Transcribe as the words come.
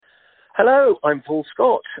Hello, I'm Paul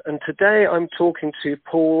Scott, and today I'm talking to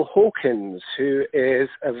Paul Hawkins, who is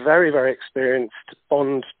a very, very experienced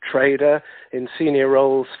bond trader in senior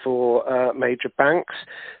roles for major banks.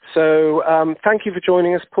 So thank you for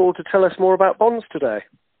joining us, Paul, to tell us more about bonds today.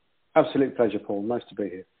 Absolute pleasure, Paul. Nice to be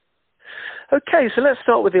here. Okay, so let's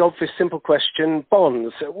start with the obvious, simple question.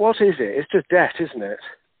 Bonds, what is it? It's just debt, isn't it?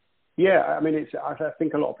 Yeah, I mean, I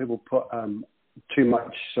think a lot of people put too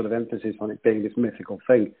much sort of emphasis on it being this mythical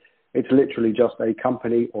thing. It's literally just a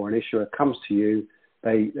company or an issuer comes to you.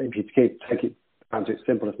 If you take it down to its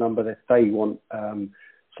simplest number, if they want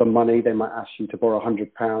some money, they might ask you to borrow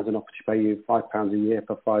 £100 and offer to pay you £5 a year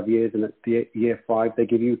for 5 years, and at the year 5 they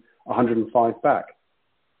give you 105 back.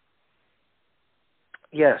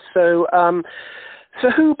 Yes. So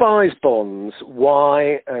who buys bonds?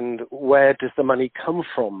 Why and where does the money come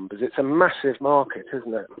from? Because it's a massive market,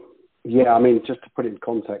 isn't it? Yeah, I mean, just to put it in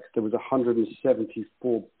context, there was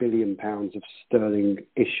 £174 billion of sterling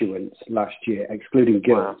issuance last year, excluding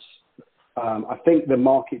gilts. Wow. I think the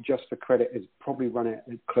market just for credit is probably running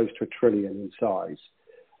close to £1 trillion in size,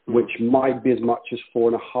 which might be as much as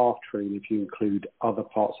 £4.5 trillion if you include other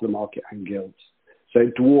parts of the market and gilts. So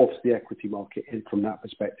it dwarfs the equity market from that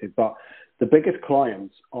perspective. But the biggest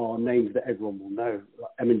clients are names that everyone will know,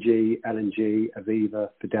 like M&G, L&G, Aviva,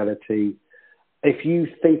 Fidelity. If you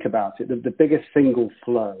think about it, the biggest single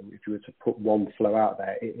flow, if you were to put one flow out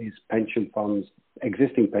there, it is pension funds,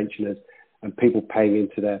 existing pensioners, and people paying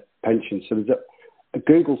into their pensions. So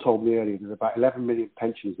Google told me earlier there's about 11 million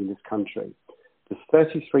pensioners in this country. There's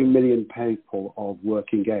 33 million people of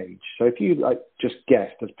working age. So if you just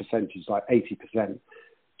guessed as percentages, like 80%,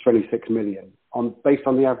 26 million, based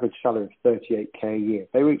on the average salary of 38k a year,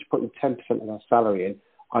 they were each putting 10% of their salary in,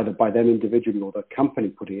 either by them individually or the company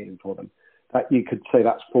putting it in for them. That you could say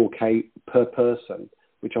that's 4k per person,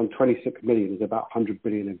 which on 26 million is about 100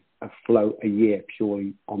 billion of flow a year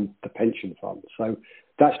purely on the pension fund. So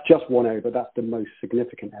that's just one area, but that's the most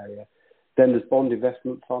significant area. Then there's bond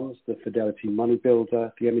investment funds, the Fidelity Money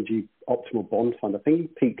Builder, the M&G Optimal Bond Fund. I think he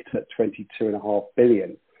peaked at 22.5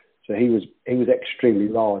 billion. So he was extremely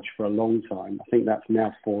large for a long time. I think that's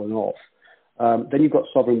now fallen off. Then you've got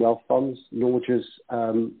sovereign wealth funds. Norges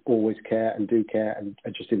always care and do care and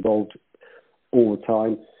are just involved all the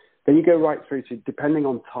time. Then you go right through to, depending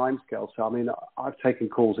on timescale. So, I mean, I've taken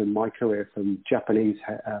calls in my career from Japanese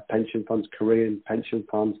pension funds, Korean pension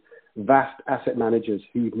funds, vast asset managers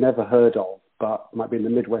who you've never heard of, but might be in the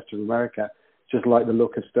Midwest of America, just like the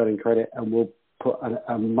look of sterling credit, and will put an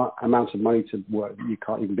amount of money to work that you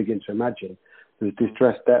can't even begin to imagine. There's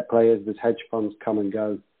distressed debt players, there's hedge funds come and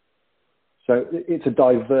go. So it's a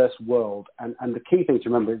diverse world. And the key thing to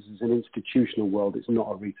remember is it's an institutional world. It's not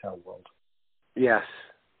a retail world. Yes,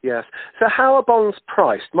 yes. So how are bonds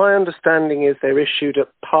priced? My understanding is they're issued at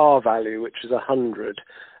par value, which is 100,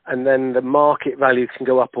 and then the market value can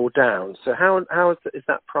go up or down. So how is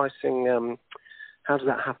that pricing? How does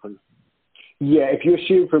that happen? Yeah, if you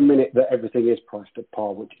assume for a minute that everything is priced at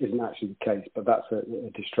par, which isn't actually the case, but that's a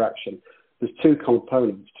distraction. There's two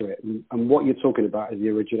components to it, and what you're talking about is the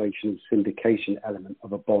origination and syndication element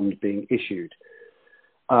of a bond being issued.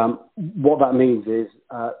 What that means is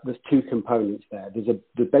there's two components there. There's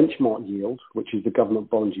the benchmark yield, which is the government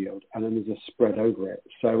bond yield, and then there's a spread over it.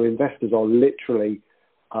 So investors are literally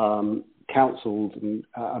counselled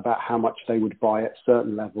about how much they would buy at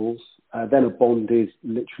certain levels. Then a bond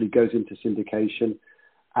literally goes into syndication,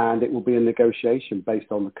 and it will be a negotiation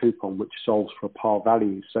based on the coupon, which solves for a par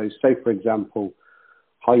value. So say, for example,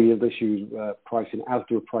 high yield issues pricing, as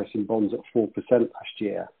do pricing bonds at 4% last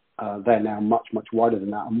year. They're now much, much wider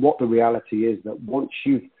than that. And what the reality is that once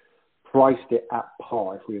you've priced it at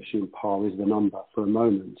par, if we assume par is the number for a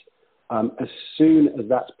moment, as soon as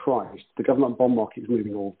that's priced, the government bond market is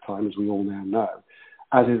moving all the time, as we all now know,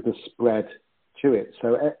 as is the spread to it.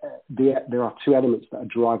 So there are two elements that are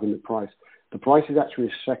driving the price. The price is actually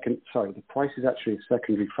a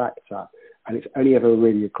secondary factor, and it's only ever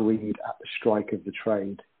really agreed at the strike of the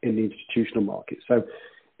trade in the institutional market. So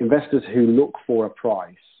investors who look for a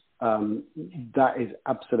price, that is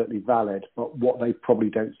absolutely valid, but what they probably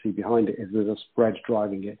don't see behind it is there's a spread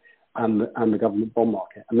driving it and the government bond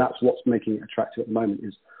market. And that's what's making it attractive at the moment.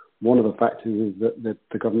 Is one of the factors is that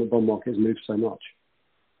the government bond market has moved so much.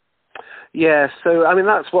 Yeah, so I mean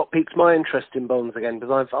that's what piques my interest in bonds again,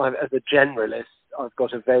 because I've as a generalist, I've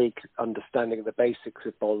got a vague understanding of the basics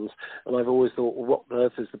of bonds, and I've always thought, well, what on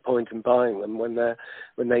earth is the point in buying them when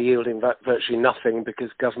they're yielding virtually nothing because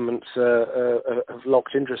governments have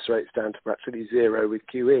locked interest rates down to practically zero with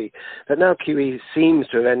QE. But now QE seems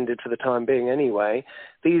to have ended for the time being anyway.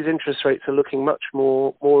 These interest rates are looking much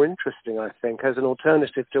more interesting, I think, as an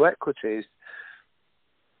alternative to equities.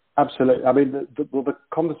 Absolutely. I mean, the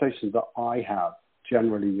conversations that I have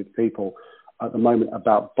generally with people at the moment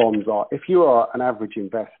about bonds are, if you are an average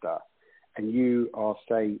investor and you are,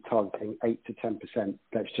 say, targeting 8 to 10%,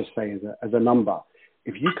 let's just say as a number,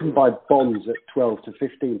 if you can buy bonds at 12 to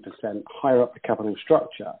 15% higher up the capital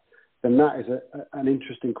structure, then that is an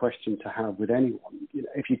interesting question to have with anyone. You know,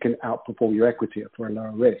 if you can outperform your equity for a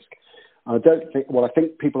lower risk. I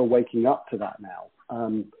think people are waking up to that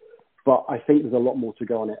now. But I think there's a lot more to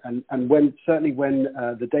go on it. And when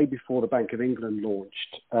the day before the Bank of England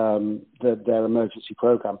launched their emergency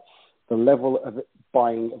program, the level of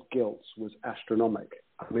buying of gilts was astronomical.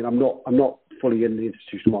 I mean, I'm not fully in the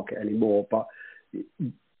institutional market anymore, but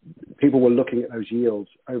people were looking at those yields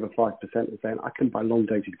over 5% and saying, I can buy long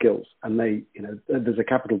dated gilts, and there's a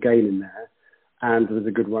capital gain in there, and there's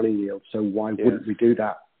a good running yield. So why wouldn't we do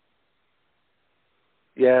that?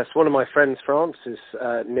 Yes, one of my friends, Francis,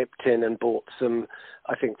 nipped in and bought some,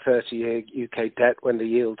 I think, 30-year UK debt when the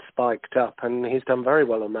yield spiked up, and he's done very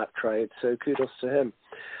well on that trade, so kudos to him.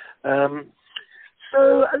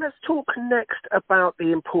 So let's talk next about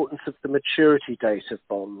the importance of the maturity date of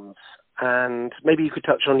bonds, and maybe you could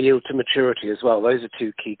touch on yield to maturity as well. Those are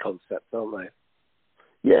two key concepts, aren't they?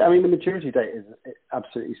 Yeah, I mean, the maturity date is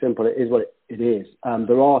absolutely simple. It is what it is.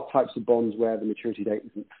 There are types of bonds where the maturity date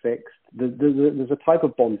isn't fixed. There's a type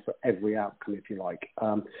of bond for every outcome, if you like.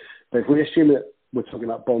 But if we assume that we're talking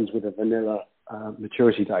about bonds with a vanilla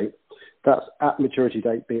maturity date, that's at maturity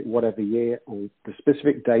date, be it whatever year, or the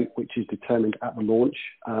specific date, which is determined at the launch.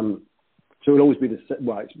 So it'll always be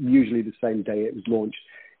it's usually the same day it was launched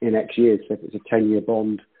in X years. So if it's a 10-year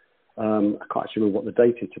bond, I can't actually remember what the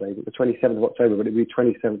date is today, but the 27th of October, but it would be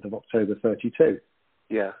 27th of October 32.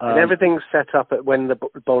 Yeah, and everything's set up at when the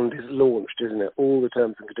bond is launched, isn't it? All the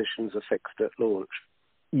terms and conditions are fixed at launch.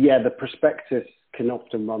 Yeah, the prospectus can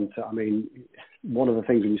often run to, I mean, one of the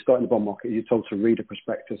things when you start in the bond market, you're told to read a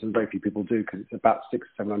prospectus, and very few people do because it's about 600 or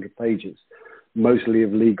 700 pages, mostly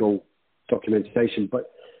of legal documentation.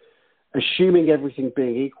 But assuming everything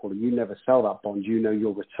being equal, you never sell that bond, you know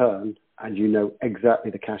your return, and you know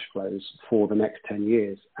exactly the cash flows for the next 10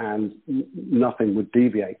 years, and nothing would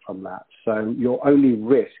deviate from that. So your only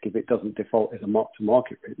risk, if it doesn't default, is a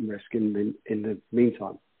mark-to-market risk in the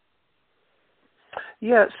meantime.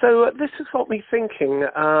 Yeah, so this has got me thinking,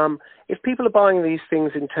 if people are buying these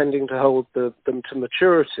things intending to hold them to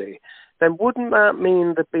maturity, then wouldn't that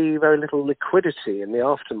mean there'd be very little liquidity in the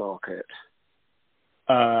aftermarket?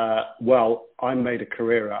 Well, I made a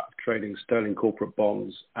career out of trading sterling corporate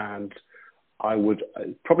bonds, and I would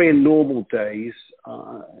probably in normal days,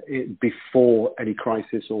 before any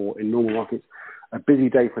crisis or in normal markets, a busy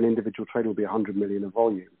day for an individual trader would be 100 million of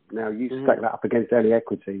volume. Now you stack that up against any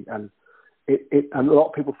equity, and and a lot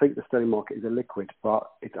of people think the sterling market is illiquid,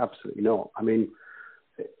 but it's absolutely not. I mean,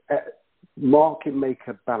 market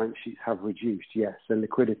maker balance sheets have reduced, yes, and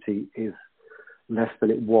liquidity is less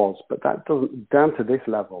than it was, but that doesn't, down to this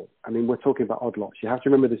level, I mean, we're talking about odd lots. You have to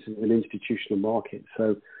remember this is an institutional market,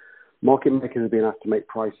 so market makers have been asked to make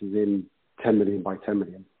prices in 10 million by 10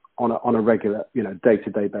 million on a regular,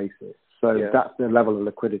 day-to-day basis. So that's the level of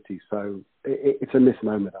liquidity. So it's a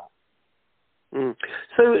misnomer, that.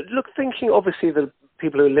 So look, thinking obviously the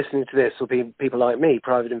people who are listening to this will be people like me,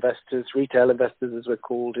 private investors, retail investors as we're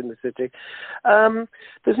called in the city.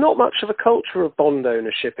 There's not much of a culture of bond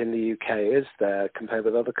ownership in the UK, is there, compared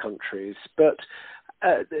with other countries? But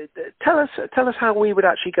tell us how we would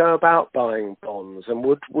actually go about buying bonds, and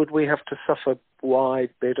would we have to suffer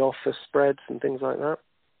wide bid-offer spreads and things like that?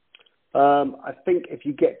 I think if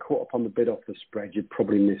you get caught up on the bid-offer spread, you're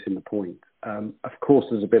probably missing the point. Of course,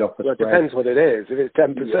 there's a bid-offer spread. It depends what it is. If it's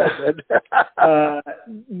 10%.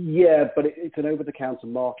 Yeah, but it's an over-the-counter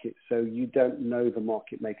market, so you don't know the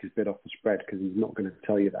market maker's bid-offer spread because he's not going to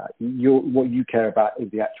tell you that. What you care about is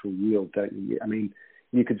the actual yield, don't you? I mean,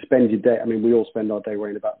 you could spend your day. I mean, we all spend our day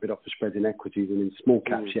worrying about bid-offer spreads in equities and in small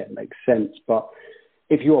caps. Yeah, it makes sense. But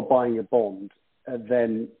if you are buying a bond,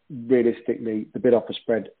 then realistically, the bid-offer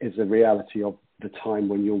spread is a reality of the time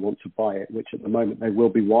when you'll want to buy it, which at the moment they will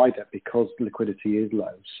be wider because liquidity is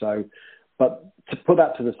low. So, but to put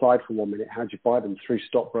that to the side for 1 minute, how do you buy them? Through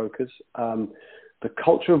stockbrokers. The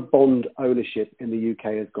culture of bond ownership in the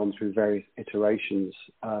UK has gone through various iterations.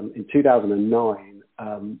 In 2009,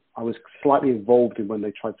 I was slightly involved in when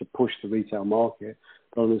they tried to push the retail market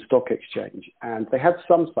on the stock exchange, and they had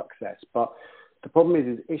some success, but the problem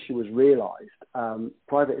is issuers realised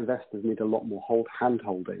private investors need a lot more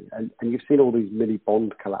hand-holding, and you've seen all these mini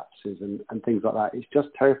bond collapses and things like that. It's just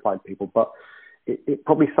terrified people, but it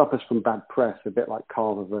probably suffers from bad press, a bit like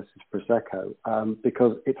Carver versus Prosecco,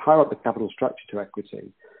 because it's higher up the capital structure to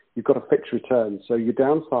equity. You've got a fixed return, so your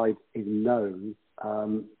downside is known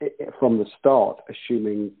from the start,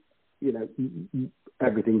 assuming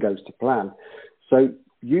everything goes to plan. So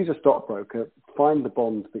use a stockbroker, find the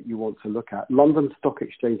bonds that you want to look at. London Stock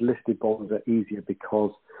Exchange listed bonds are easier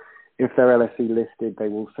because if they're LSE listed, they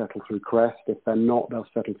will settle through Crest. If they're not, they'll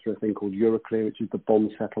settle through a thing called Euroclear, which is the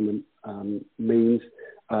bond settlement means.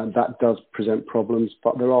 That does present problems,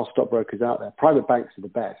 but there are stockbrokers out there. Private banks are the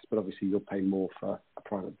best, but obviously you'll pay more for a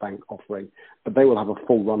private bank offering. But they will have a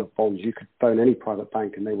full run of bonds. You could phone any private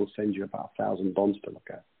bank and they will send you about 1,000 bonds to look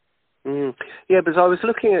at. Yeah, because I was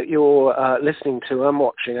looking at your, I'm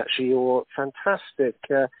watching actually your fantastic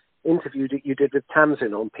interview that you did with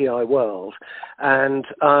Tamsin on PI World, and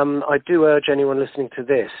I do urge anyone listening to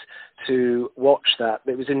this to watch that.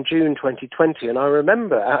 It was in June 2020, and I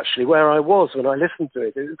remember actually where I was when I listened to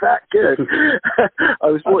it. It was that good. I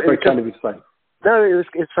was very kind of you to say. No,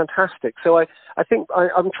 it's fantastic. So I think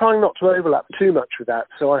I'm trying not to overlap too much with that.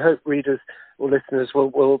 So I hope readers or listeners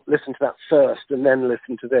will listen to that first and then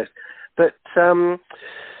listen to this. But sorry,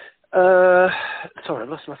 I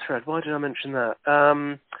lost my thread. Why did I mention that?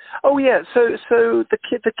 So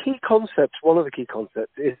the key concept, one of the key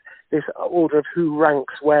concepts, is this order of who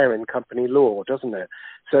ranks where in company law, doesn't it?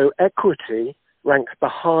 So equity ranks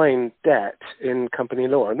behind debt in company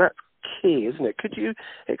law, and that's key, isn't it? Could you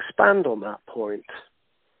expand on that point?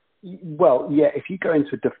 Well, yeah, if you go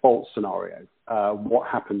into a default scenario, what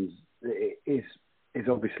happens is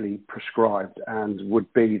obviously prescribed and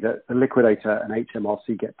would be that the liquidator and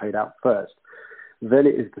HMRC get paid out first. Then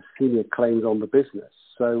it is the senior claims on the business.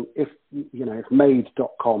 So if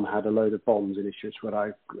Made.com had a load of bonds in issuance,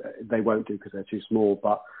 they won't do because they're too small,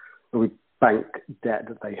 but it would bank debt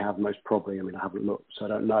that they have most probably. I mean, I haven't looked, so I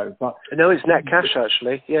don't know. But no, it's net cash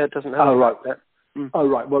actually. Yeah, it doesn't have. Oh right. Debt. Oh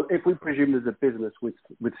right. Well, if we presume there's a business with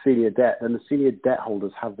senior debt, then the senior debt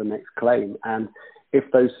holders have the next claim, and if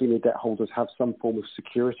those senior debt holders have some form of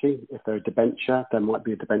security, if they're a debenture, there might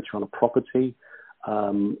be a debenture on a property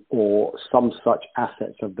or some such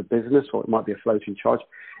assets of the business, or it might be a floating charge,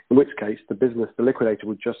 in which case the liquidator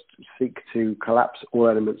would just seek to collapse all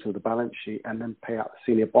elements of the balance sheet and then pay out the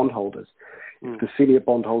senior bondholders. If the senior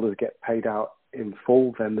bondholders get paid out in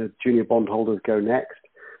full, then the junior bondholders go next.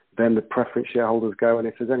 Then the preference shareholders go, and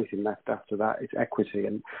if there's anything left after that, it's equity.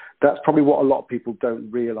 And that's probably what a lot of people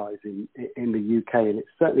don't realise in the UK, and it's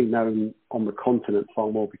certainly known on the continent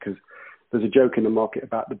far more, because there's a joke in the market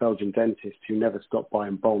about the Belgian dentists who never stop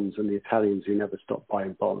buying bonds and the Italians who never stop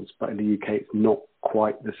buying bonds. But in the UK, it's not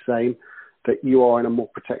quite the same, that you are in a more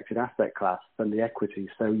protected asset class than the equity.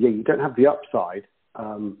 So, yeah, you don't have the upside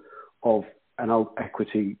of an old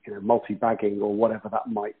equity, multi-bagging or whatever that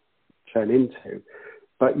might turn into.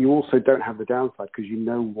 But you also don't have the downside because you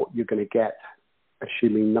know what you're going to get,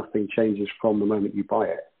 assuming nothing changes from the moment you buy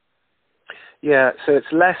it. Yeah, so it's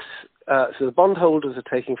less. So the bondholders are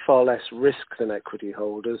taking far less risk than equity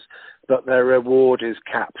holders, but their reward is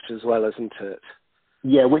capped as well, isn't it?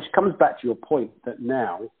 Yeah, which comes back to your point that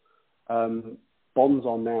now bonds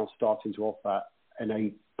are now starting to offer in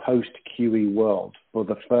a post-QE world for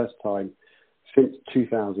the first time since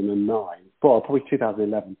 2009, well, probably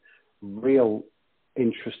 2011, real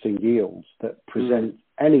interesting yields that present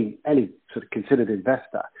any sort of considered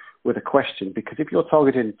investor with a question, because if you're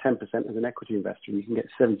targeting 10% as an equity investor and you can get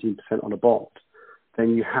 17% on a bond,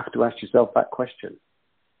 then you have to ask yourself that question.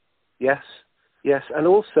 Yes, and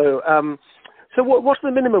also, so what are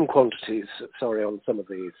the minimum quantities? Sorry, on some of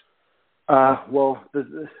these. Well,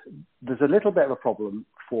 there's a little bit of a problem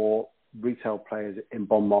for retail players in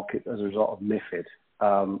bond markets as a result of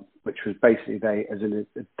MiFID, which was basically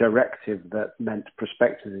a directive that meant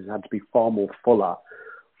prospectuses had to be far more fuller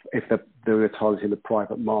if they were targeting the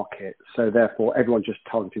private market. So therefore, everyone just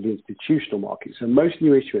targeted the institutional market. So most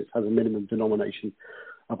new issuance has a minimum denomination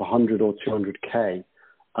of 100 or 200k.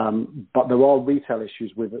 But there are retail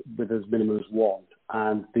issues with as minimum as one.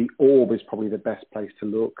 And the Orb is probably the best place to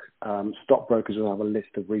look. Stockbrokers will have a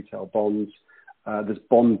list of retail bonds. There's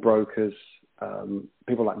bond brokers.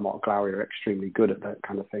 People like Mark Glowry are extremely good at that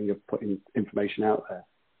kind of thing, of putting information out there.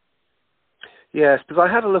 Yes, because I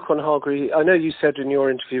had a look on Hargreaves. I know you said in your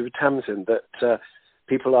interview with Tamsin that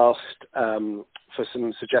people asked for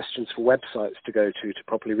some suggestions for websites to go to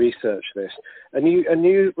properly research this. And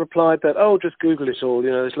you replied that, oh, just Google it all.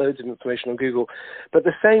 There's loads of information on Google. But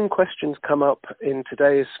the same questions come up in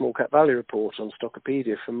today's Small Cap Value report on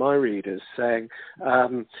Stockopedia from my readers saying,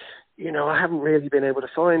 I haven't really been able to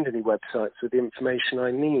find any websites with the information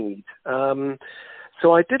I need.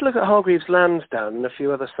 So I did look at Hargreaves Lansdown and a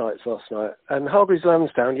few other sites last night. And Hargreaves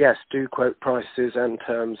Lansdown, yes, do quote prices and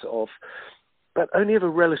terms of, but only of a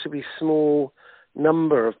relatively small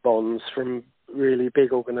number of bonds from really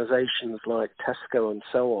big organisations like Tesco and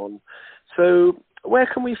so on. So where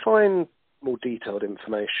can we find more detailed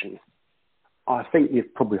information? I think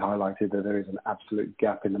you've probably highlighted that there is an absolute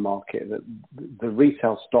gap in the market, that the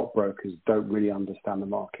retail stockbrokers don't really understand the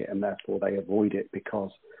market and therefore they avoid it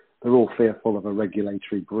because they're all fearful of a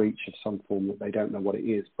regulatory breach of some form that they don't know what it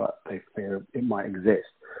is, but they fear it might exist.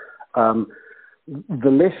 The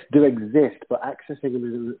lists do exist, but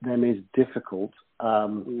accessing them is difficult.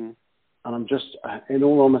 And I'm just, in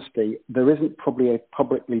all honesty, there isn't probably a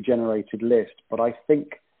publicly generated list, but I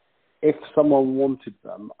think if someone wanted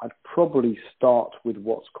them, I'd probably start with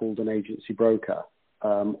what's called an agency broker,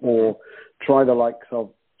 or try the likes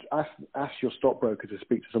of, ask your stockbroker to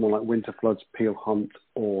speak to someone like Winterflood's, Peel Hunt,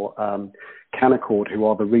 or Canaccord, who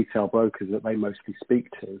are the retail brokers that they mostly speak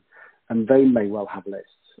to, and they may well have lists.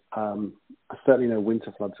 I certainly know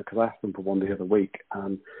Winterflood's because I asked them for one the other week.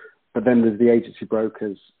 But then there's the agency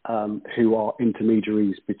brokers who are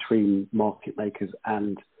intermediaries between market makers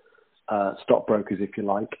and stockbrokers, if you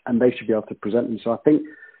like, and they should be able to present them. So I think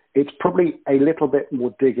it's probably a little bit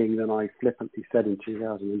more digging than I flippantly said in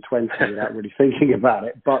 2020 without really thinking about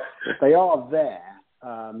it. But they are there,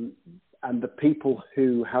 and the people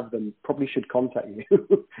who have them probably should contact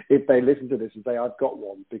you if they listen to this and say, I've got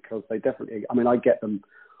one, because they definitely, I get them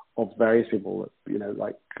of various people,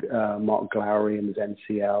 like Mark Glowry, and there's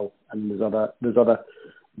NCL, and there's other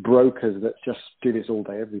brokers that just do this all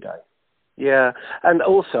day, every day. Yeah, and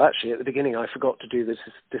also, actually, at the beginning, I forgot to do this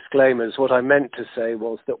disclaimers. What I meant to say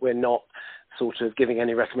was that we're not sort of giving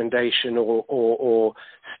any recommendation or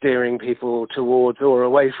steering people towards or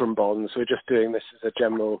away from bonds. We're just doing this as a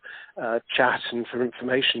general chat and for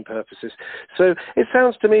information purposes. So it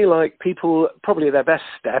sounds to me like people, probably their best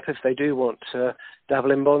step, if they do want to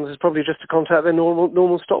dabble in bonds, is probably just to contact their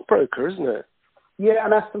normal stockbroker, isn't it? Yeah,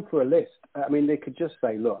 and ask them for a list. They could just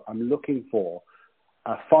say, look, I'm looking for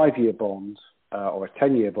a 5-year bond or a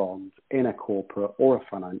 10-year bond in a corporate or a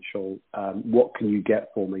financial. What can you get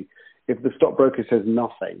for me? If the stockbroker says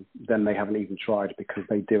nothing, then they haven't even tried, because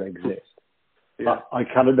they do exist. Yeah.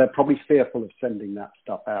 But they're probably fearful of sending that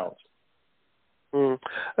stuff out.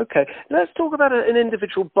 Okay, let's talk about an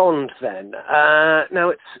individual bond then. Now,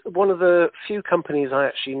 it's one of the few companies I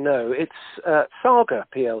actually know. It's Saga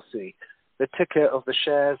PLC. The ticker of the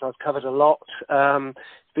shares I've covered a lot.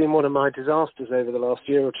 It's been one of my disasters over the last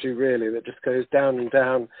year or two, really, that just goes down and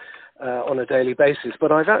down on a daily basis.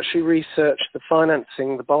 But I've actually researched the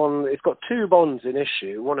financing, the bond. It's got 2 bonds in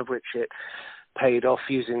issue, one of which it paid off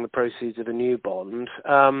using the proceeds of a new bond.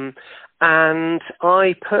 And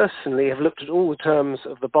I personally have looked at all the terms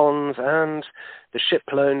of the bonds and the ship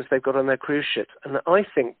loans they've got on their cruise ships. And I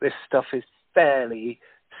think this stuff is fairly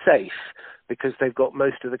safe, because they've got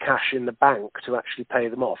most of the cash in the bank to actually pay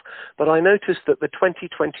them off. But I noticed that the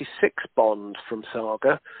 2026 bond from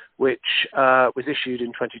Saga, which was issued in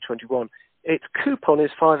 2021, its coupon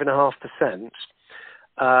is 5.5%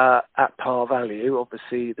 at par value.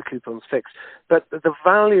 Obviously, the coupon's fixed. But the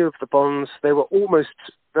value of the bonds, they were almost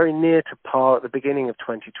very near to par at the beginning of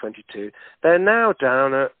 2022. They're now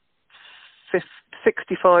down at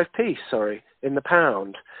 65p, in the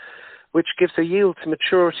pound, which gives a yield to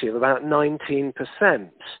maturity of about 19%.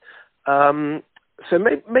 So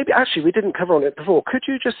maybe actually we didn't cover on it before. Could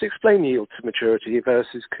you just explain yield to maturity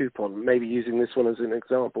versus coupon, maybe using this one as an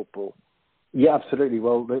example, Paul? Yeah, absolutely.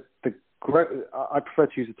 Well, I prefer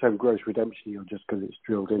to use the term gross redemption yield just because it's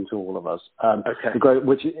drilled into all of us. Okay.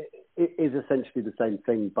 Which is essentially the same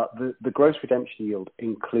thing, but the gross redemption yield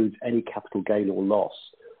includes any capital gain or loss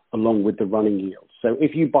along with the running yield. So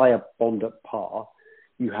if you buy a bond at par,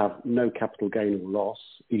 you have no capital gain or loss,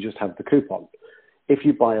 you just have the coupon. If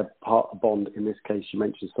you buy a bond, in this case you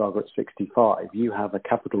mentioned Saga at 65, you have a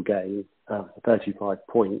capital gain of 35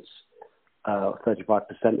 points, 35%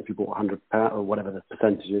 if you bought £100 or whatever the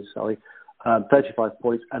percentage is, 35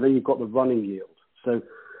 points, and then you've got the running yield. So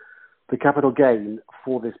the capital gain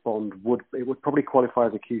for this bond would probably qualify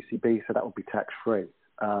as a QCB, so that would be tax-free.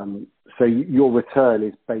 So your return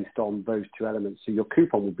is based on those 2 elements. So your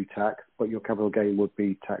coupon would be taxed, but your capital gain would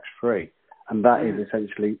be tax-free. And that is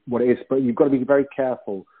essentially what it is. But you've got to be very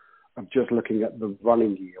careful of just looking at the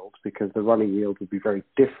running yield, because the running yield would be very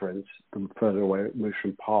different the further away it moves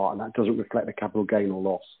from par, and that doesn't reflect the capital gain or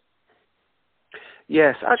loss.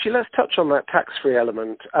 Yes, actually, let's touch on that tax-free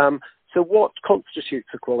element. So what constitutes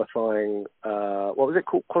a qualifying, what was it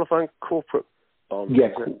called, qualifying corporate bond? Yeah,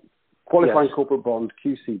 qualifying corporate bond,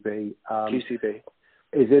 QCB. QCB.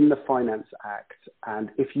 Is in the Finance Act,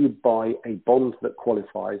 and if you buy a bond that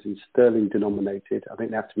qualifies in sterling denominated, I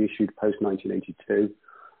think they have to be issued post 1982,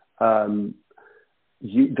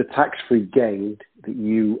 the tax-free gain that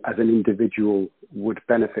you as an individual would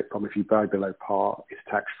benefit from if you buy below par is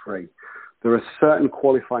tax-free. There are certain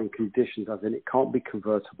qualifying conditions, as in it can't be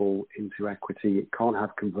convertible into equity, it can't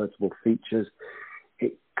have convertible features,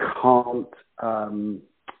 it can't, I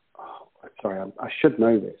should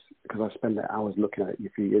know this because I spent hours looking at it a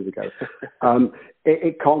few years ago.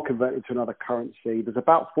 It can't convert into another currency. There's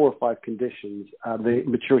about 4 or 5 conditions. The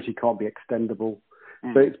maturity can't be extendable.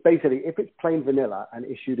 So it's basically, if it's plain vanilla and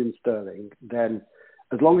issued in sterling, then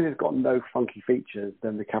as long as it's got no funky features,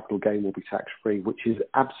 then the capital gain will be tax-free, which is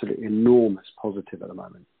absolutely enormous positive at the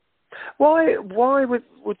moment. Why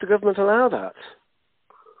would the government allow that?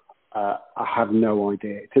 I have no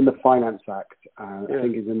idea. It's in the Finance Act. I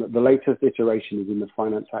think it's in the latest iteration is in the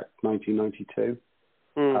Finance Act 1992.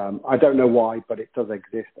 I don't know why, but it does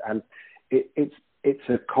exist, and it's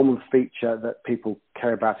a common feature that people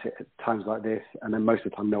care about it at times like this, and then most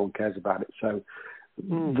of the time no one cares about it. So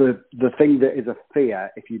the thing that is a fear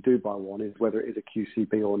if you do buy one is whether it is a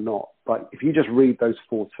QCB or not. But if you just read those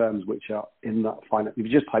 4 terms which are in that finance, if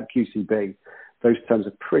you just type QCB, those terms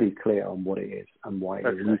are pretty clear on what it is and why it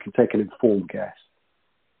is, and you can take an informed guess.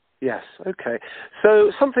 Yes, okay.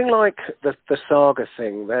 So something like the Saga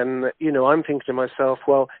thing, then, I'm thinking to myself,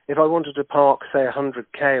 well, if I wanted to park, say,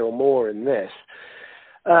 100K or more in this,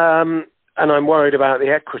 and I'm worried about the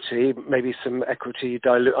equity, maybe some equity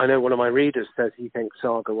dilute. I know one of my readers says he thinks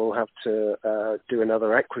Saga will have to do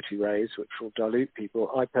another equity raise, which will dilute people.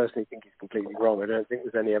 I personally think he's completely wrong. I don't think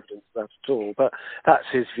there's any evidence of that at all. But that's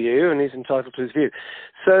his view, and he's entitled to his view.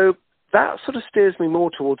 So that sort of steers me more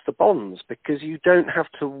towards the bonds, because you don't have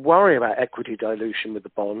to worry about equity dilution with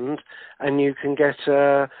the bond, and you can get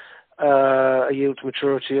a yield to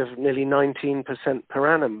maturity of nearly 19% per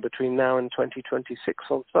annum between now and 2026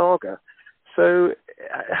 on Saga. So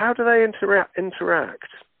how do they interact?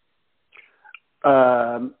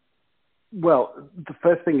 Well, the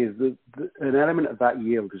first thing is that an element of that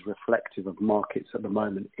yield is reflective of markets at the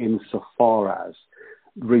moment insofar as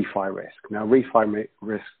refi risk. Now, refi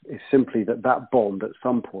risk is simply that bond at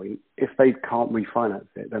some point, if they can't refinance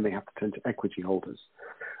it, then they have to turn to equity holders.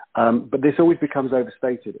 But this always becomes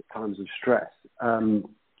overstated at times of stress. And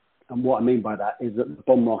what I mean by that is that the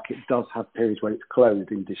bond market does have periods when it's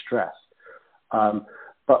closed in distress.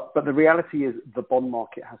 But the reality is the bond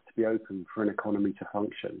market has to be open for an economy to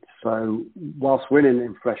function. So whilst we're in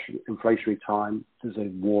an inflationary time, there's a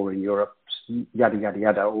war in Europe, yada, yada,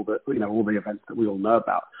 yada, all the events that we all know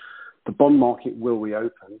about, the bond market will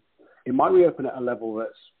reopen. It might reopen at a level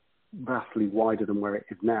that's vastly wider than where it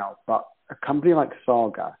is now, but a company like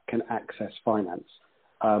Saga can access finance.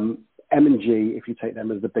 M&G, if you take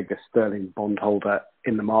them as the biggest sterling bondholder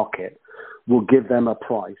in the market, will give them a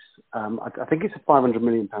price. I think it's a £500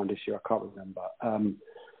 million issue. I can't remember. I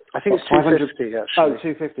think it's 250 actually. Oh,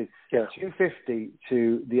 250. Yeah, 250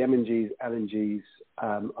 to the M&Gs, L&Gs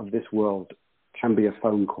of this world can be a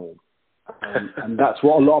phone call, and that's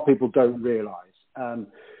what a lot of people don't realise.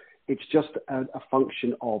 It's just a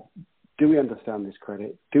function of, do we understand this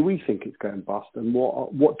credit? Do we think it's going bust? And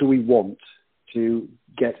what do we want to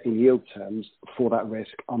get in yield terms for that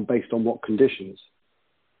risk based on what conditions?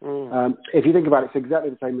 If you think about it, it's exactly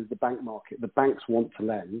the same as the bank market. The banks want to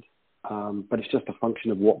lend, but it's just a function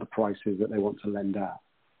of what the price is that they want to lend at.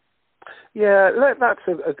 Yeah, that's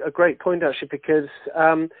a great point, actually, because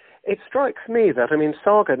it strikes me that,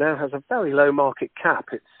 Saga now has a very low market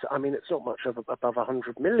cap. It's not much above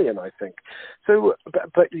 100 million, I think. So,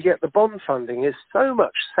 but yet the bond funding is so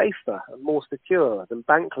much safer and more secure than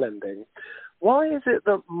bank lending. Why is it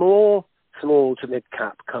that more small to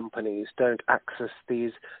mid-cap companies don't access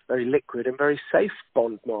these very liquid and very safe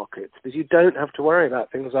bond markets? Because you don't have to worry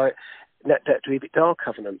about things like net debt to EBITDA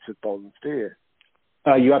covenants with bonds, do you?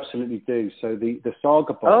 You absolutely do. So the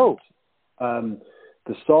Saga bond,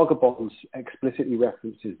 the Saga bonds explicitly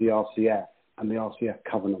references the RCF and the RCF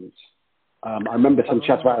covenants. I remember some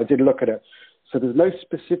chat about it. I did look at it. So there's no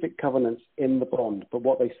specific covenants in the bond, but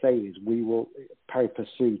what they say is we will pari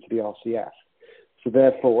passu to the RCF. So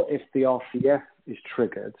therefore, if the RCF is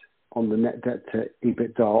triggered on the net debt to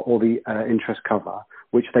EBITDA or the interest cover,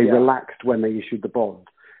 which they relaxed when they issued the bond,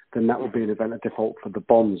 then that would be an event of default for the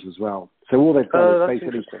bonds as well. So all they've done is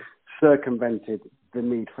basically circumvented the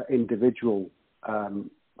need for individual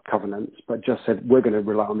covenants, but just said we're going to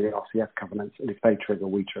rely on the RCF covenants, and if they trigger,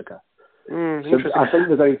 we trigger. So I think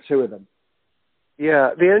there's only two of them.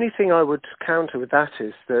 Yeah, the only thing I would counter with that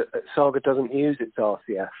is that Saga doesn't use its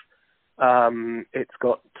RCF. It's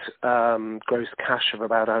got gross cash of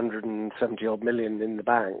about 170 odd million in the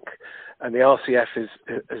bank, and the RCF is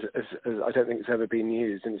I don't think it's ever been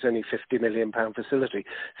used, and it's only £50 million facility.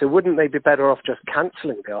 So wouldn't they be better off just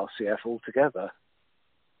cancelling the RCF altogether?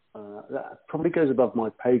 That probably goes above my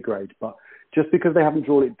pay grade, but just because they haven't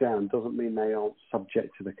drawn it down doesn't mean they aren't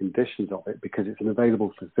subject to the conditions of it, because it's an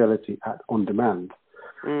available facility on demand.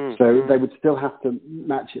 So they would still have to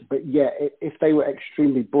match it. But yeah, if they were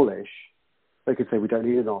extremely bullish, they could say we don't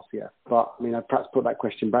need an RCF. But I mean, I'd perhaps put that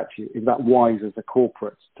question back to you. Is that wise as a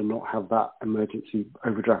corporate to not have that emergency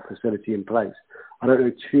overdraft facility in place? I don't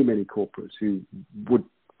know too many corporates who would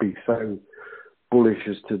be so bullish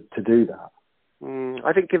as to do that.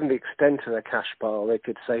 I think given the extent of their cash pile, they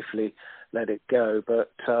could safely let it go.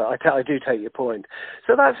 But I do take your point.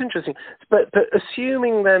 So that's interesting. But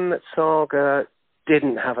assuming then that Saga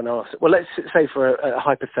didn't have an RCF, well, let's say for a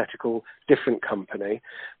hypothetical different company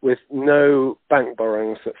with no bank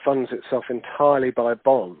borrowings that funds itself entirely by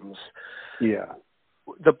bonds. Yeah.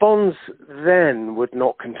 The bonds then would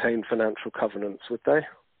not contain financial covenants, would they?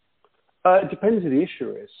 It depends who the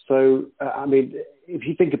issuer is. So, I mean, if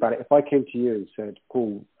you think about it, if I came to you and said,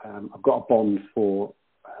 Paul, I've got a bond for,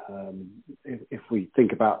 if we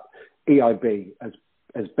think about EIB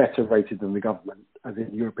as better rated than the government, as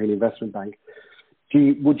in European Investment Bank,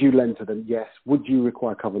 would you lend to them? Yes. Would you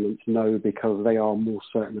require covenants? No, because they are more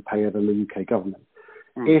certain to pay than the UK government.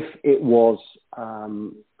 If it was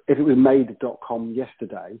made.com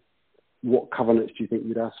yesterday, what covenants do you think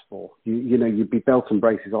you'd ask for? You'd be belt and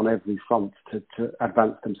braces on every front to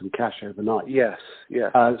advance them some cash overnight. Yes,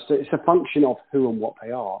 yes. So it's a function of who and what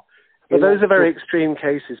they are. But those are very extreme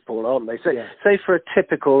cases, Paul, aren't they? So, say for a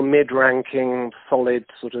typical mid-ranking, solid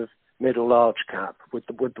sort of middle large cap,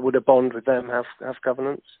 would a bond with them have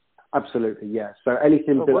covenants? Absolutely, yes. So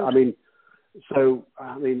anything I'm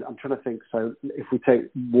trying to think. So if we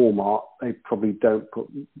take Walmart, they probably don't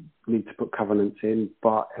need to put covenants in,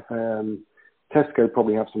 but if Tesco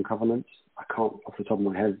probably have some covenants. I can't off the top of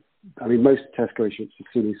my head. I mean, most Tesco issues are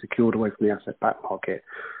clearly secured away from the asset-backed market.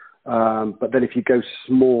 But then if you go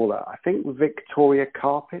smaller, I think Victoria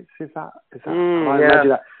Carpets, is that? I imagine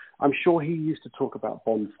that. I'm sure he used to talk about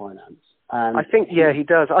bond finance. And I think, he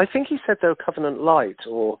does. I think he said they were covenant light,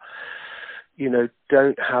 or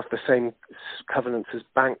don't have the same covenants as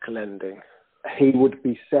bank lending. He would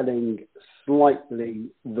be selling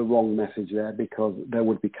slightly the wrong message there, because there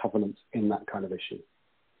would be covenants in that kind of issue.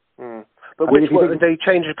 But they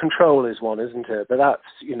change of control is one, isn't it? But that's,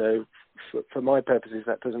 for my purposes,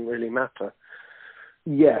 that doesn't really matter.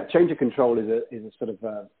 Yeah, change of control is a sort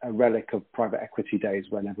of a relic of private equity days,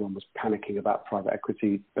 when everyone was panicking about private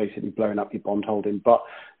equity basically blowing up your bond holding. But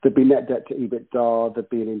there'd be net debt to EBITDA, there'd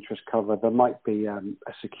be an interest cover, there might be a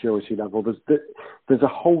security level. There's a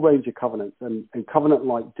whole range of covenants, and covenant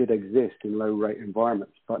light did exist in low rate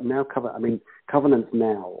environments, but now covenants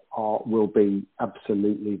now will be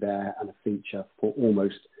absolutely there and a feature for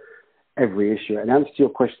almost every issue. And answer to your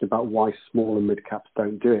question about why small and mid caps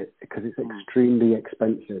don't do it, because it's extremely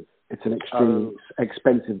expensive. It's an extremely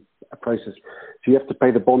expensive process. So you have to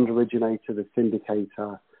pay the bond originator, the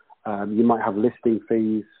syndicator. You might have listing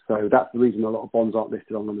fees. So that's the reason a lot of bonds aren't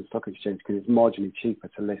listed on the stock exchange, because it's marginally cheaper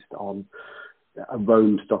to list on a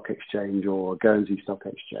Rome stock exchange or a Guernsey stock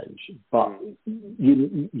exchange. But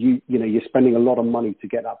you're spending a lot of money to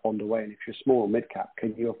get that bond away. And if you're small or mid cap,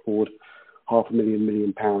 can you afford £500,000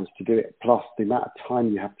 million to do it? Plus the amount of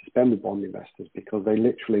time you have to spend with bond investors, because they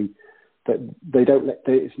literally they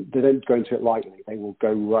don't go into it lightly. They will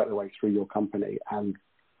go right the way through your company and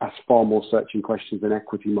ask far more searching questions than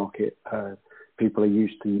equity market people are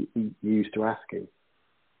used to asking.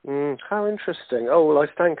 How interesting. Oh, well, I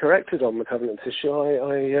stand corrected on the covenants issue.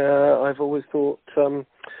 I've always thought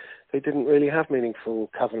they didn't really have meaningful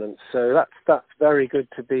covenants. So that's very good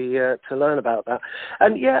to learn about that.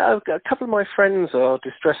 And a couple of my friends are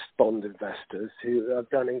distressed bond investors who have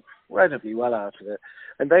done incredibly well out of it.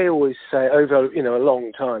 And they always say over, a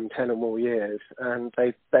long time, 10 or more years, and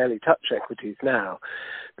they barely touch equities now,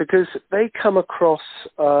 because they come across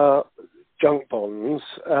junk bonds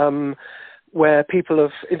where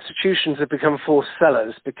institutions have become forced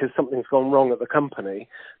sellers because something's gone wrong at the company,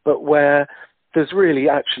 but where there's really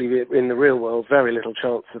actually, in the real world, very little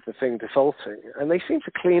chance of the thing defaulting. And they seem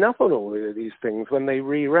to clean up on all of these things when they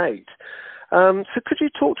re-rate. So could you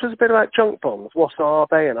talk to us a bit about junk bonds? What are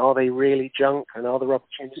they, and are they really junk, and are there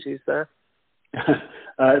opportunities there?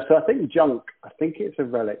 So I think junk, I think it's a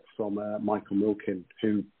relic from Michael Milken,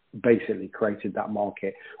 who basically created that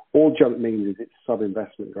market. All junk means is it's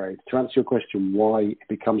sub-investment grade. To answer your question, why it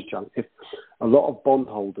becomes junk, if a lot of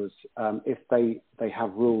bondholders, if they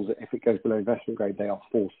have rules that if it goes below investment grade, they are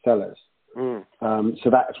forced sellers. So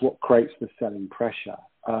that's what creates the selling pressure.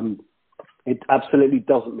 It absolutely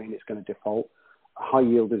doesn't mean it's going to default. High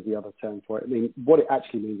yield is the other term for it. I mean, what it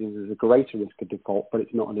actually means is there's a greater risk of default, but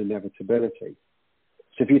it's not an inevitability.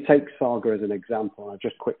 So if you take Saga as an example, I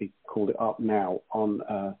just quickly called it up now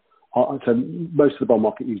so most of the bond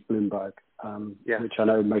market use Bloomberg, which I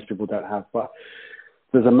know most people don't have, but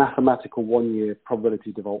there's a mathematical 1-year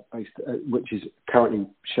probability default based, which is currently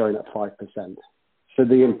showing at 5%. So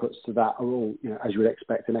the inputs to that are all, as you would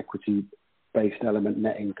expect, an equity-based element,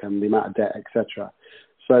 net income, the amount of debt, etc.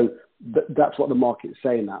 So that's what the market's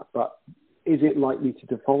saying that. But is it likely to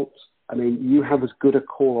default? I mean, you have as good a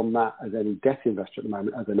call on that as any debt investor at the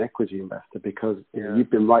moment as an equity investor, because you've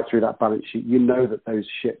been right through that balance sheet. You know that those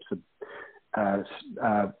ships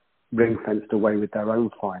are ring-fenced away with their own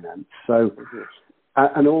finance. So,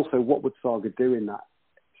 and also, what would Saga do in that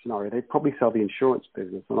scenario? They'd probably sell the insurance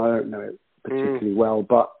business, and I don't know it particularly well,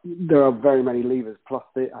 but there are very many levers. Plus,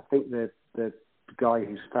 I think the guy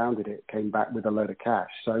who's founded it came back with a load of cash.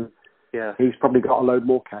 So he's probably got a load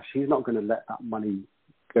more cash. He's not going to let that money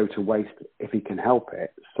go to waste if he can help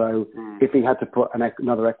it. So if he had to put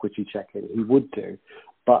another equity check in, he would do.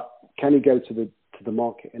 But can he go to the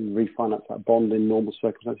market and refinance that bond in normal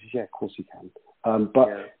circumstances? Yeah, of course he can.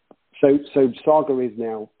 So Saga is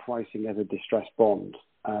now pricing as a distressed bond.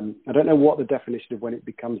 I don't know what the definition of when it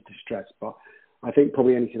becomes distressed, but I think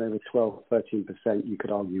probably anything over 12, 13% you could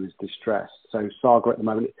argue is distressed. So Saga at the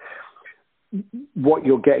moment, what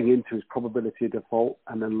you're getting into is probability of default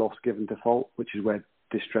and then loss given default, which is where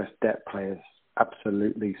distressed debt players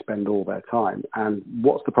absolutely spend all their time. And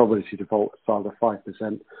what's the probability of default? Saga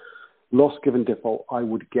 5%. Loss given default, I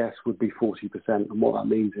would guess, would be 40%. And what that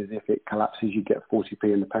means is if it collapses, you get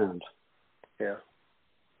 40p in the pound. Yeah.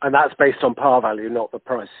 And that's based on par value, not the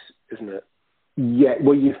price, isn't it? Yeah,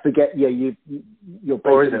 well, you forget, you're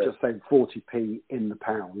basically just saying 40p in the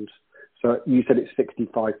pound. So you said it's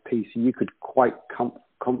 65p, so you could quite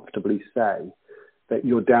comfortably say that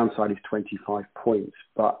your downside is 25 points.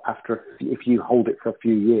 But if you hold it for a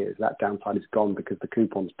few years, that downside is gone because the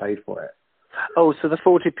coupon's paid for it. Oh, so the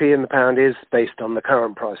 40p in the pound is based on the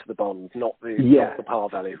current price of the bond, not the par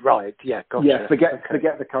value. Right, gotcha. Yeah,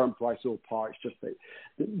 forget the current price or par. It's just that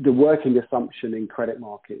the working assumption in credit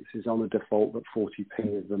markets is on a default that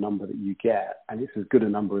 40p is the number that you get, and it's as good a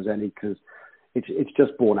number as any because it's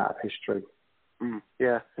just born out of history.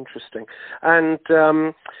 Yeah, interesting.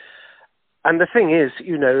 And the thing is,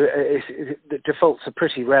 the defaults are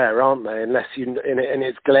pretty rare, aren't they? Unless and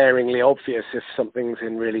it's glaringly obvious if something's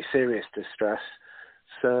in really serious distress.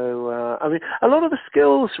 So, I mean, a lot of the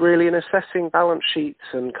skills really in assessing balance sheets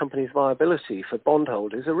and companies' viability for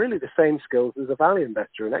bondholders are really the same skills as a value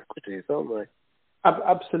investor in equities, aren't they?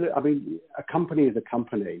 Absolutely. I mean, a company is a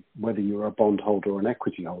company, whether you're a bondholder or an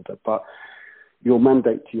equity holder, but your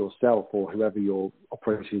mandate to yourself or whoever you're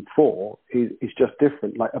operating for is just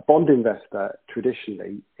different. Like a bond investor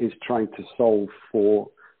traditionally is trying to solve for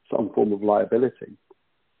some form of liability.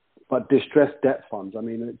 But distressed debt funds, I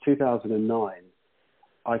mean, in 2009,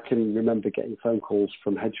 I can remember getting phone calls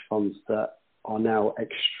from hedge funds that are now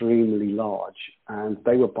extremely large, and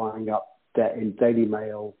they were buying up debt in Daily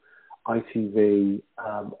Mail, ITV,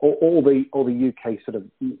 all the UK sort of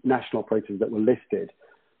national operators that were listed,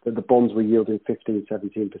 that the bonds were yielding 15,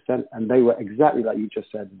 17%. And they were exactly like you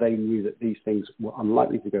just said. They knew that these things were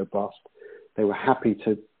unlikely to go bust. They were happy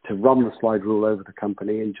to run the slide rule over the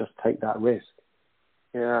company and just take that risk.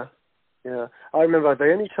 Yeah. I remember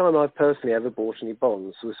the only time I personally ever bought any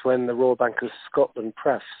bonds was when the Royal Bank of Scotland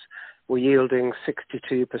prefs were yielding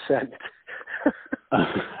 62%.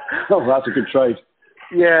 Oh, that's a good trade.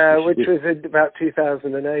 Yeah, which was in about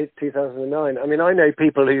 2008, 2009. I mean, I know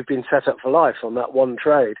people who've been set up for life on that one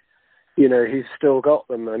trade, who's still got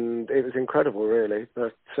them, and it was incredible, really.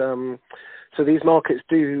 But so these markets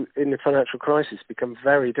do, in the financial crisis, become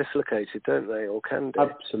very dislocated, don't they, or can do?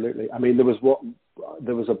 Absolutely. I mean, there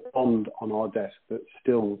was a bond on our desk that's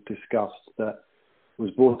still discussed that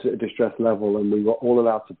was bought at a distressed level, and we were all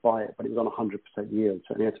allowed to buy it, but it was on 100% yield,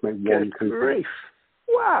 so we had to make one coupon. Grief.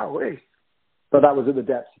 Wow. But that was at the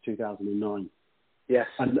depths of 2009. Yes.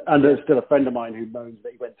 And there's still a friend of mine who moans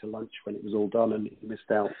that he went to lunch when it was all done and he missed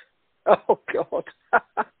out. Oh, God.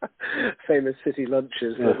 Famous city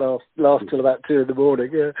lunches that last till about 2 a.m.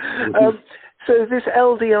 Yeah. So this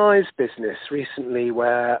LDI's business recently,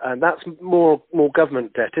 and that's more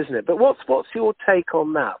government debt, isn't it? But what's your take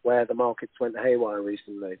on that, where the markets went haywire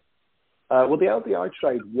recently? Well, the LDI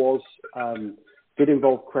trade did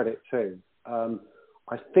involve credit too.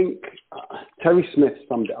 I think Terry Smith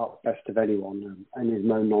summed it up best of anyone in his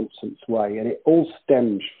no-nonsense way, and it all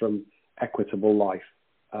stems from Equitable Life.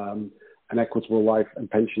 And Equitable Life and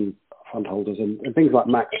pension fund holders and things like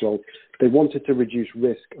Maxwell, they wanted to reduce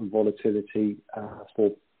risk and volatility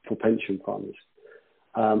for pension funds.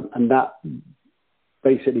 And that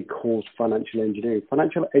basically caused financial engineering.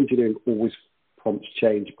 Financial engineering always prompts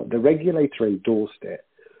change, but the regulator endorsed it.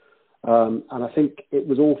 And I think it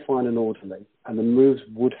was all fine and orderly, and the moves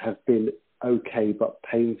would have been okay but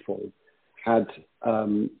painful had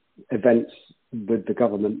events with the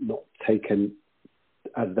government not taken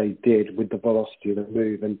as they did with the velocity of the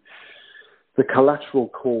move. And the collateral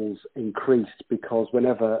calls increased because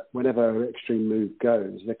whenever an extreme move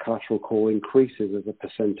goes, the collateral call increases as a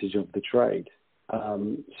percentage of the trade.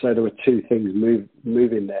 So there were two things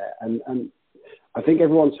moving there. And I think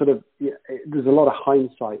everyone there's a lot of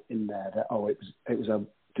hindsight in there that, it was a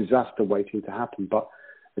disaster waiting to happen. But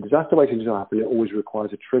a disaster waiting to happen, it always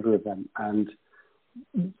requires a trigger event. And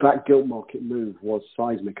that gilt market move was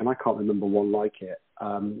seismic, and I can't remember one like it.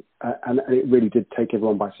 And it really did take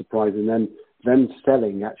everyone by surprise. And then them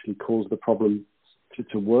selling actually caused the problem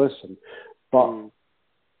to worsen. But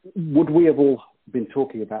would we have all been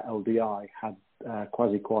talking about LDI had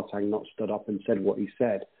Kwasi Kwarteng not stood up and said what he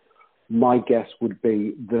said? My guess would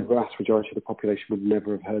be the vast majority of the population would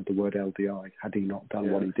never have heard the word LDI had he not done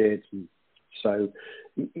what he did. And so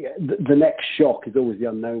the next shock is always the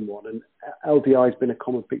unknown one. And LDI has been a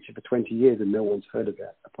common picture for 20 years and no one's heard of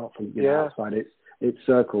it, apart from outside its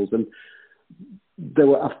circles. And there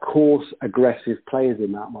were, of course, aggressive players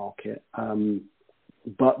in that market.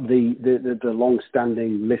 But the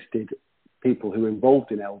long-standing listed people who are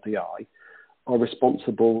involved in LDI are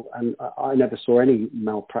responsible, and I never saw any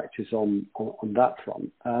malpractice on that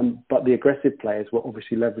front. But the aggressive players were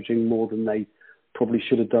obviously leveraging more than they probably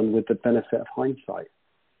should have done with the benefit of hindsight.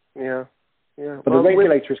 Yeah. But the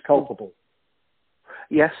regulator is culpable.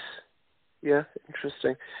 Yes. Yeah,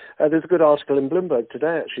 interesting. There's a good article in Bloomberg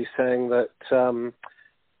today actually saying that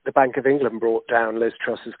the Bank of England brought down Liz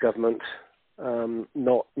Truss's government,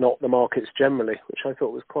 not the markets generally, which I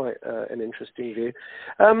thought was quite an interesting view.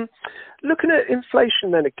 Looking at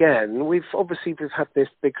inflation then again, we've had this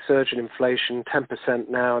big surge in inflation, 10%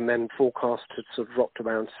 now, and then forecast to sort of drop to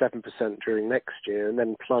around 7% during next year, and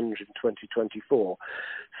then plunge in 2024.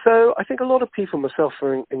 So I think a lot of people, myself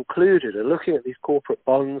included, are looking at these corporate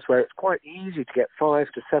bonds where it's quite easy to get 5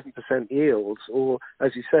 to 7% yields, or,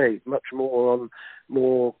 as you say, much more on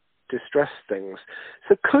more distressed things.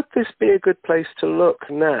 So could this be a good place to look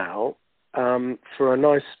now for a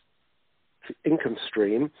nice income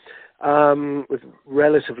stream with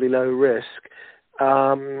relatively low risk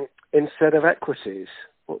instead of equities?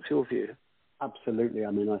 What's your view? Absolutely.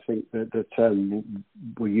 I mean, I think the term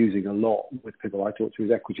we're using a lot with people I talk to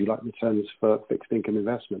is equity, like returns for fixed income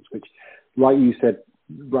investments, which, like you said,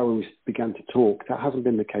 right when we began to talk, that hasn't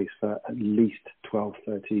been the case for at least 12,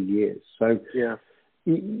 13 years. So yeah.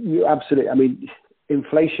 You absolutely, I mean,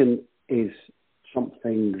 inflation is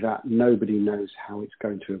something that nobody knows how it's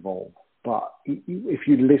going to evolve. But if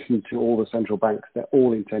you listen to all the central banks, they're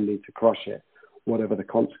all intending to crush it, whatever the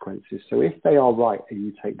consequences. So if they are right and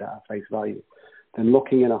you take that at face value, then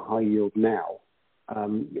locking in a high yield now,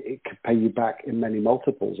 it could pay you back in many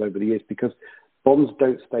multiples over the years, because bonds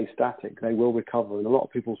don't stay static. They will recover. And a lot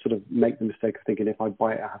of people sort of make the mistake of thinking, if I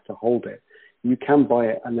buy it, I have to hold it. You can buy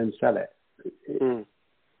it and then sell it.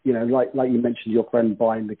 You know, like you mentioned, your friend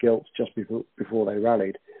buying the gilts just before they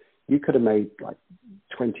rallied. You could have made like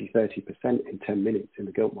 20, 30% in 10 minutes in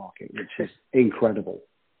the gilt market, which is incredible.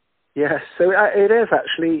 Yes, so it is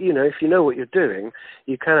actually, you know, if you know what you're doing,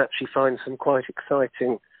 you can actually find some quite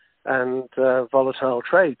exciting and volatile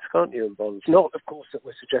trades, can't you, in bonds? Not, of course, that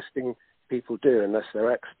we're suggesting people do unless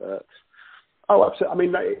they're experts. Oh, absolutely. I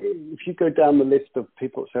mean, if you go down the list of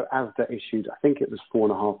people, so Asda issued, I think it was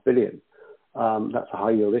 $4.5 billion. That's a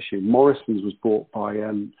high yield issue. Morrison's was bought by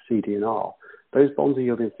CD&R. Those bonds are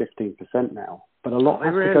yielding 15% now. But a lot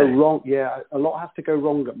has to go wrong. Yeah, a lot has to go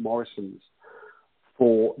wrong at Morrison's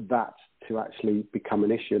for that to actually become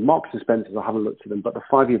an issue. Marks and Spencer's, I haven't looked at them, but the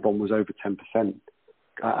 5-year bond was over 10%.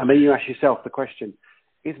 And then you ask yourself the question,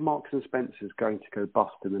 is Marks and Spencer's going to go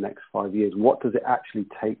bust in the next 5 years? What does it actually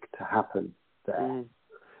take to happen there?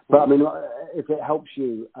 But I mean, if it helps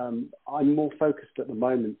you, I'm more focused at the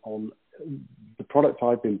moment on the product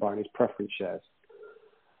I've been buying is preference shares.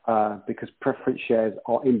 Because preference shares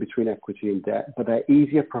are in between equity and debt, but they're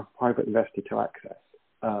easier for a private investor to access.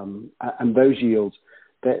 And those yields,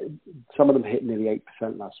 some of them hit nearly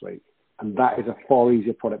 8% last week. And that is a far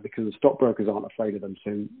easier product because the stockbrokers aren't afraid of them.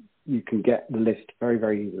 So you can get the list very,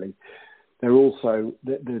 very easily. They're also,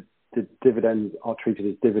 the dividends are treated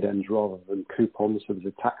as dividends rather than coupons. So there's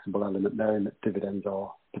a taxable element there in that dividends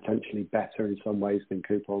are potentially better in some ways than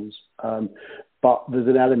coupons. But there's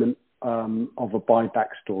an element of a buyback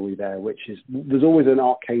story there, which is, there's always an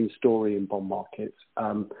arcane story in bond markets.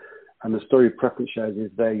 And the story of preference shares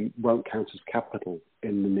is they won't count as capital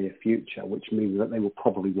in the near future, which means that they will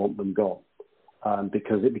probably want them gone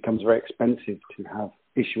because it becomes very expensive to have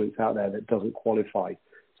issuance out there that doesn't qualify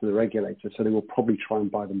to the regulator. So they will probably try and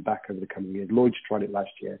buy them back over the coming years. Lloyd's tried it last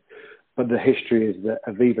year, but the history is that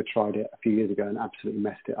Aviva tried it a few years ago and absolutely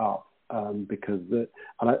messed it up because, and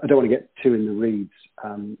I don't want to get too in the reads,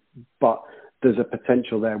 but there's a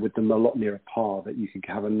potential there with them a lot nearer par that you could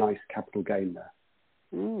have a nice capital gain there.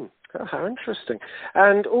 Oh, how interesting.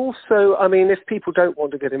 And also, I mean, if people don't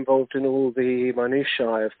want to get involved in all the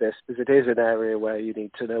minutiae of this, because it is an area where you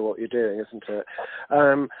need to know what you're doing, isn't it?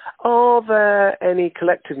 Are there any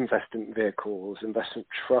collective investment vehicles, investment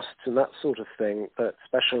trusts and that sort of thing that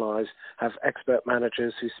specialise, have expert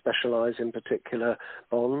managers who specialise in particular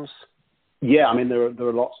bonds? Yeah, I mean, there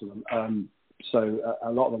are lots of them. So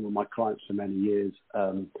a lot of them were my clients for many years,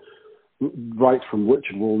 right from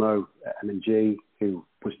Richard Woolnough at M&G, who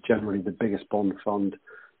was generally the biggest bond fund,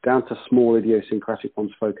 down to small idiosyncratic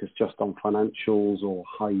ones focused just on financials or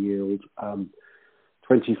high yield.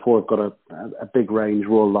 24 have got a big range.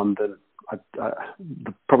 Royal London,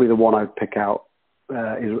 probably the one I'd pick out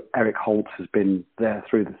is Eric Holtz has been there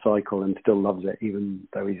through the cycle and still loves it, even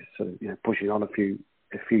though he's sort of pushing on a few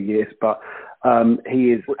years. But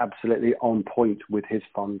he is absolutely on point with his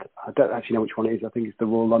fund. I don't actually know which one it is. I think it's the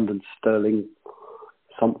Royal London Sterling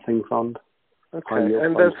something fund. Okay,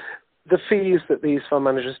 and the fees that these fund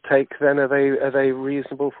managers take, then, are they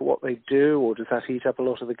reasonable for what they do, or does that eat up a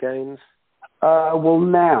lot of the gains? Well,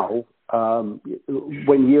 now,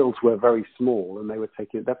 when yields were very small and they were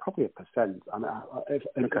taking, they're probably 1%. If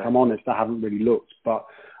I'm honest, I haven't really looked, but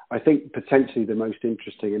I think potentially the most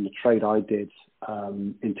interesting in the trade I did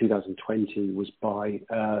in 2020 was by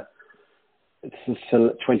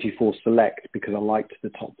 24 Select, because I liked the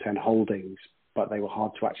top 10 holdings, but they were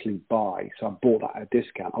hard to actually buy. So I bought that at a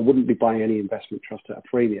discount. I wouldn't be buying any investment trust at a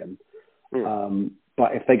premium.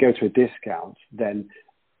 But if they go to a discount, then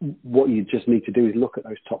what you just need to do is look at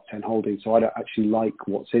those top 10 holdings. So I don't actually like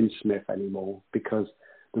what's in Smith anymore because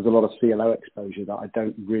there's a lot of CLO exposure that I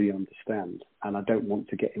don't really understand and I don't want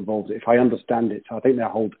to get involved. If I understand it, so I think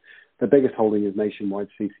the biggest holding is Nationwide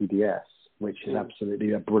CCDS, which is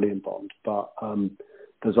absolutely a brilliant bond. But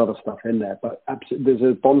there's other stuff in there, but there's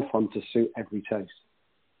a bond fund to suit every taste.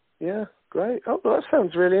 Yeah, great. Oh, well, that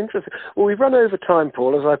sounds really interesting. Well, we've run over time,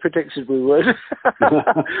 Paul, as I predicted we would.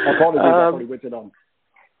 Apologies, I probably went it on.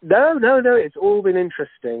 No, it's all been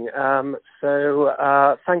interesting. So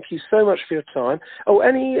thank you so much for your time. Oh,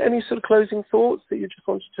 any sort of closing thoughts that you just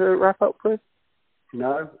wanted to wrap up with?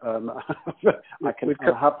 No, I'm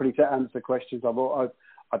happy to answer questions. I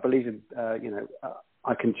believe in,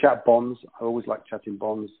 I can chat bonds. I always like chatting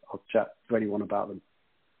bonds. I'll chat to anyone about them.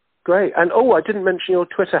 Great. And, I didn't mention your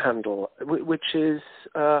Twitter handle, which is,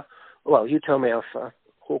 well, you tell me, Alpha.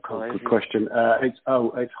 Hawkeye. Good question. It's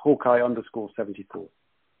Hawkeye_74.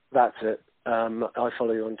 That's it. I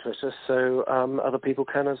follow you on Twitter, so other people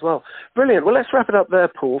can as well. Brilliant. Well, let's wrap it up there,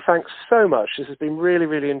 Paul. Thanks so much. This has been really,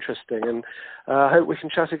 really interesting, and I hope we can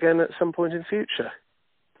chat again at some point in future.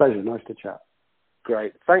 Pleasure. Nice to chat.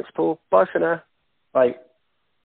 Great. Thanks, Paul. Bye for now. Bye.